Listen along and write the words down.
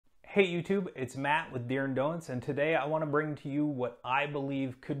Hey YouTube, it's Matt with Deer and Donuts, and today I want to bring to you what I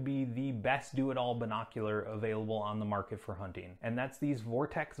believe could be the best do-it-all binocular available on the market for hunting, and that's these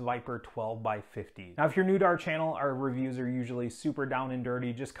Vortex Viper 12x50. Now if you're new to our channel, our reviews are usually super down and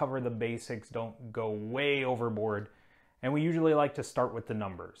dirty, just cover the basics, don't go way overboard, and we usually like to start with the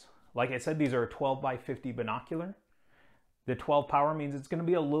numbers. Like I said, these are a 12x50 binocular. The 12 power means it's going to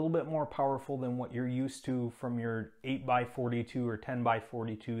be a little bit more powerful than what you're used to from your 8x42 or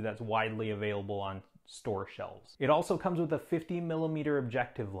 10x42 that's widely available on store shelves. It also comes with a 50mm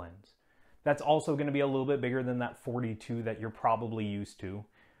objective lens. That's also going to be a little bit bigger than that 42 that you're probably used to.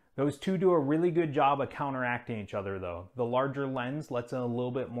 Those two do a really good job of counteracting each other though. The larger lens lets in a little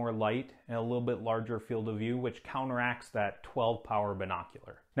bit more light and a little bit larger field of view, which counteracts that 12 power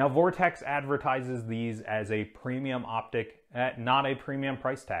binocular. Now Vortex advertises these as a premium optic at not a premium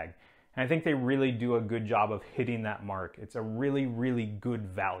price tag. And I think they really do a good job of hitting that mark. It's a really, really good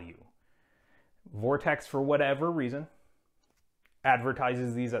value. Vortex, for whatever reason,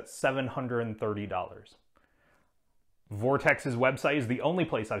 advertises these at $730. Vortex's website is the only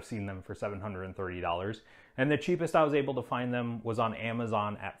place I've seen them for $730, and the cheapest I was able to find them was on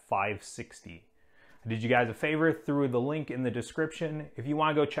Amazon at $560. I did you guys a favor, threw the link in the description. If you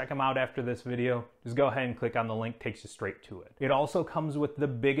want to go check them out after this video, just go ahead and click on the link, takes you straight to it. It also comes with the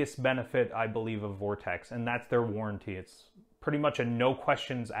biggest benefit, I believe, of Vortex, and that's their warranty. It's pretty much a no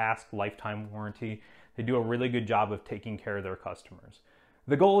questions asked lifetime warranty. They do a really good job of taking care of their customers.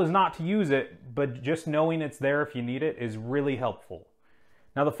 The goal is not to use it, but just knowing it's there if you need it is really helpful.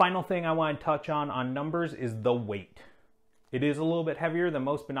 Now the final thing I want to touch on numbers is the weight. It is a little bit heavier than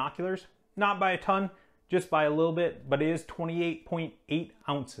most binoculars, not by a ton, just by a little bit, but it is 28.8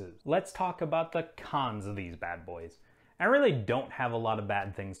 ounces. Let's talk about the cons of these bad boys. I really don't have a lot of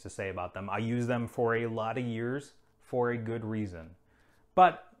bad things to say about them. I use them for a lot of years for a good reason.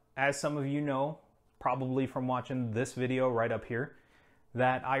 But as some of you know, probably from watching this video right up here,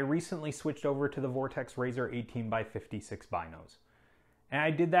 that I recently switched over to the Vortex Razor 18x56 binos. And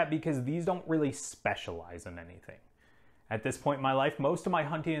I did that because these don't really specialize in anything. At this point in my life, most of my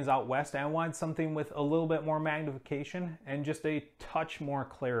hunting is out west, and I wanted something with a little bit more magnification and just a touch more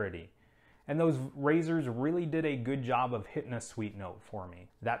clarity. And those razors really did a good job of hitting a sweet note for me.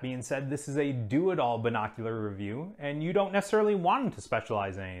 That being said, this is a do-it-all binocular review, and you don't necessarily want them to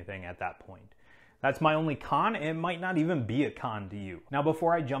specialize in anything at that point. That's my only con, and it might not even be a con to you. Now,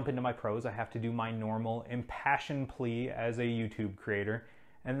 before I jump into my pros, I have to do my normal impassioned plea as a YouTube creator,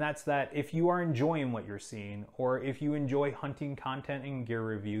 and that's that if you are enjoying what you're seeing, or if you enjoy hunting content and gear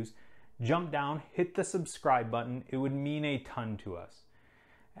reviews, jump down, hit the subscribe button. It would mean a ton to us.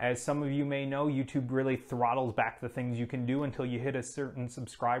 As some of you may know, YouTube really throttles back the things you can do until you hit a certain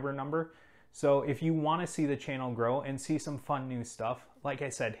subscriber number. So if you want to see the channel grow and see some fun new stuff, like I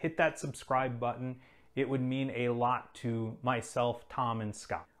said, hit that subscribe button. It would mean a lot to myself, Tom, and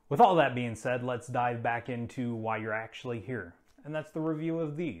Scott. With all that being said, let's dive back into why you're actually here. And that's the review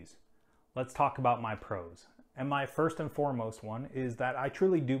of these. Let's talk about my pros. And my first and foremost one is that I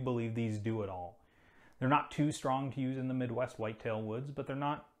truly do believe these do it all. They're not too strong to use in the Midwest whitetail woods, but they're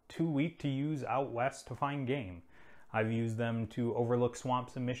not too weak to use out west to find game. I've used them to overlook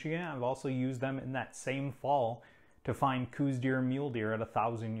swamps in Michigan. I've also used them in that same fall to find coos deer and mule deer at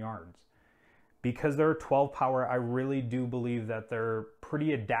 1,000 yards. Because they're 12 power, I really do believe that they're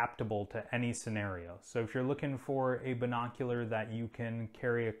pretty adaptable to any scenario. So if you're looking for a binocular that you can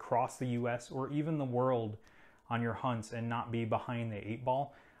carry across the US or even the world on your hunts and not be behind the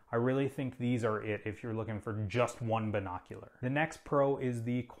 8-ball, I really think these are it if you're looking for just one binocular. The next pro is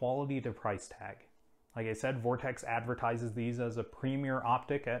the quality to price tag. Like I said, Vortex advertises these as a premier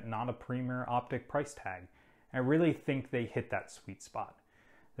optic at not a premier optic price tag. I really think they hit that sweet spot.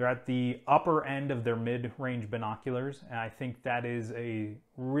 They're at the upper end of their mid-range binoculars, and I think that is a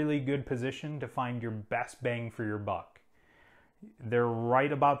really good position to find your best bang for your buck. They're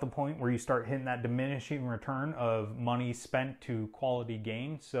right about the point where you start hitting that diminishing return of money spent to quality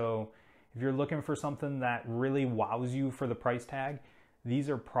gain. So if you're looking for something that really wows you for the price tag, these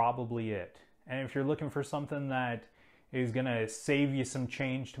are probably it. And if you're looking for something that is going to save you some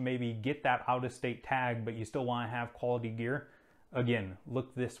change to maybe get that out-of-state tag, but you still want to have quality gear, again,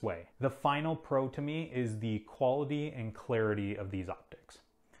 look this way. The final pro to me is the quality and clarity of these optics.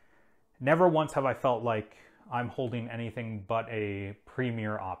 Never once have I felt like I'm holding anything but a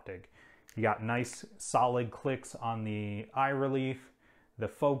premier optic. You got nice solid clicks on the eye relief. The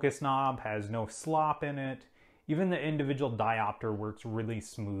focus knob has no slop in it. Even the individual diopter works really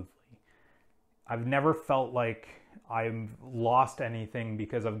smoothly. I've never felt like I've lost anything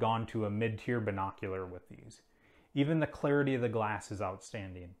because I've gone to a mid-tier binocular with these. Even the clarity of the glass is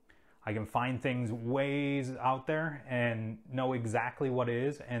outstanding. I can find things ways out there and know exactly what it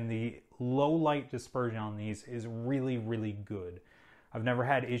is, and the low light dispersion on these is really, really good. I've never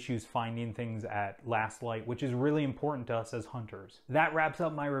had issues finding things at last light, which is really important to us as hunters. That wraps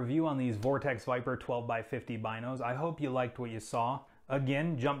up my review on these Vortex Viper 12x50 binos. I hope you liked what you saw.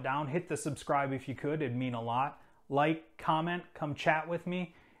 Again, jump down, hit the subscribe if you could, it'd mean a lot. Like, comment, come chat with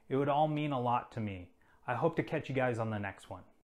me. It would all mean a lot to me. I hope to catch you guys on the next one.